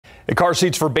Car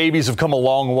seats for babies have come a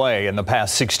long way in the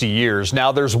past 60 years.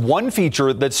 Now there's one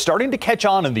feature that's starting to catch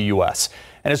on in the U.S.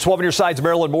 And as 12 on your side's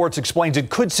Marilyn Moritz explains, it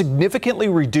could significantly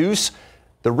reduce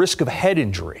the risk of head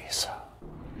injuries.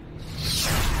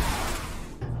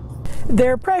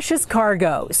 They're precious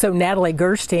cargo, so Natalie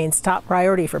Gerstein's top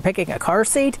priority for picking a car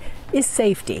seat is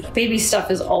safety. Baby stuff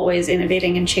is always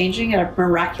innovating and changing at a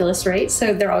miraculous rate,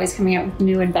 so they're always coming out with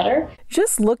new and better.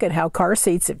 Just look at how car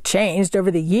seats have changed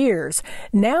over the years.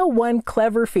 Now one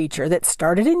clever feature that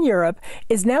started in Europe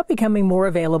is now becoming more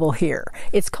available here.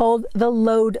 It's called the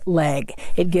load leg.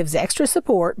 It gives extra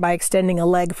support by extending a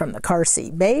leg from the car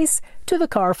seat base to the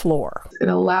car floor. It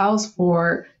allows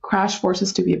for crash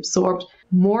forces to be absorbed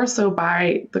more so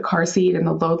by the car seat and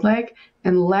the load leg,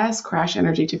 and less crash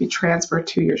energy to be transferred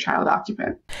to your child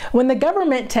occupant. When the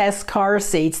government tests car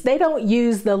seats, they don't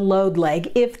use the load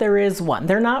leg if there is one.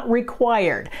 They're not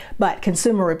required. But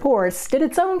Consumer Reports did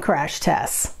its own crash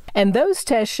tests. And those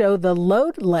tests show the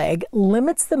load leg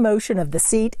limits the motion of the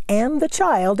seat and the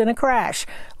child in a crash.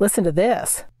 Listen to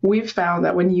this. We've found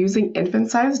that when using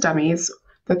infant-sized dummies,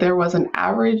 that there was an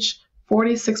average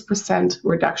 46%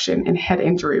 reduction in head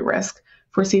injury risk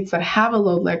for seats that have a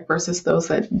load leg versus those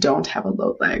that don't have a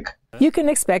load leg. You can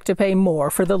expect to pay more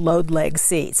for the load leg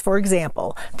seats. For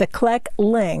example, the Kleck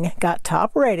Ling got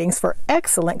top ratings for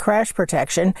excellent crash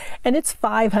protection, and it's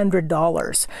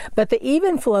 $500. But the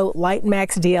Evenflow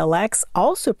LightMax DLX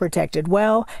also protected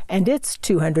well, and it's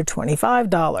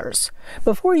 $225.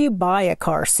 Before you buy a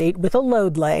car seat with a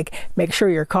load leg, make sure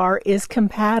your car is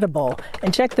compatible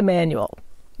and check the manual.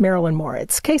 Marilyn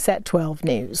Moritz, KSAT 12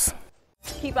 News.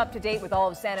 Keep up to date with all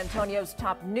of San Antonio's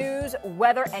top news,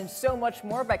 weather, and so much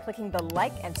more by clicking the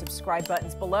like and subscribe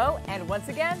buttons below. And once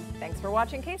again, thanks for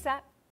watching KSAT.